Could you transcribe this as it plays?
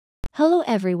Hello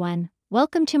everyone,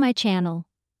 welcome to my channel.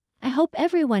 I hope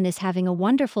everyone is having a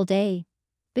wonderful day.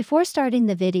 Before starting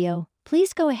the video,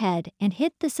 please go ahead and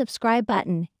hit the subscribe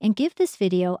button and give this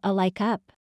video a like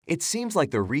up. It seems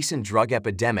like the recent drug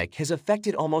epidemic has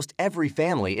affected almost every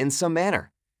family in some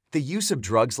manner. The use of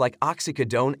drugs like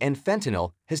oxycodone and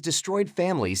fentanyl has destroyed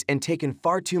families and taken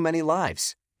far too many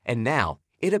lives. And now,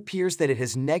 it appears that it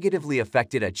has negatively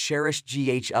affected a cherished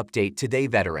GH Update Today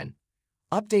veteran.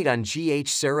 Update on GH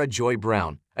Sarah Joy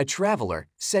Brown, a traveler,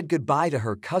 said goodbye to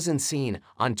her cousin Scene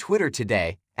on Twitter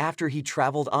today after he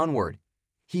traveled onward.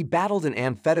 He battled an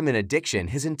amphetamine addiction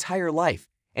his entire life,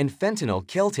 and fentanyl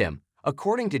killed him,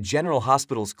 according to General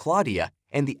Hospital's Claudia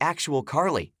and the actual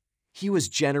Carly. He was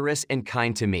generous and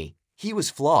kind to me. He was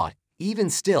flawed. Even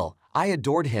still, I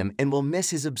adored him and will miss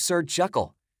his absurd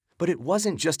chuckle. But it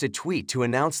wasn't just a tweet to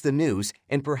announce the news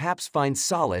and perhaps find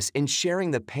solace in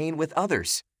sharing the pain with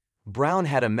others. Brown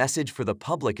had a message for the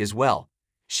public as well.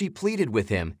 She pleaded with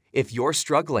him, "If you're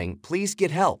struggling, please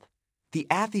get help." The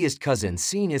atheist cousin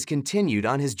Scene has continued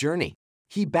on his journey.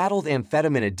 He battled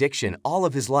amphetamine addiction all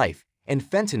of his life, and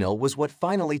fentanyl was what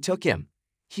finally took him.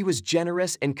 He was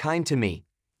generous and kind to me.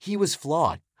 He was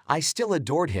flawed. I still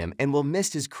adored him and will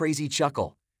miss his crazy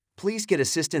chuckle. Please get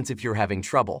assistance if you're having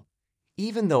trouble.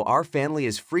 Even though our family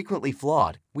is frequently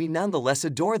flawed, we nonetheless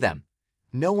adore them.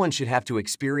 No one should have to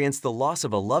experience the loss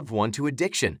of a loved one to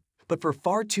addiction, but for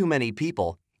far too many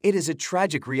people, it is a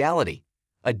tragic reality.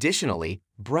 Additionally,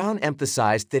 Brown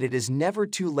emphasized that it is never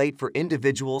too late for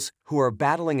individuals who are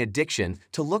battling addiction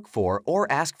to look for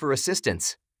or ask for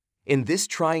assistance. In this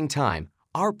trying time,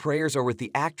 our prayers are with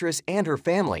the actress and her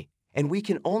family, and we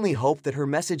can only hope that her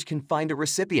message can find a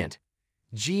recipient.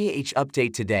 GH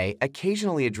Update Today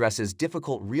occasionally addresses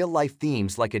difficult real-life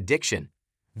themes like addiction.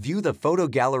 View the photo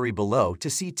gallery below to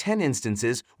see 10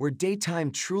 instances where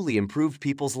daytime truly improved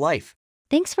people's life.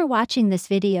 Thanks for watching this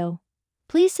video.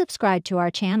 Please subscribe to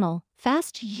our channel,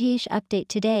 Fast GH Update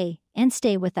Today, and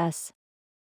stay with us.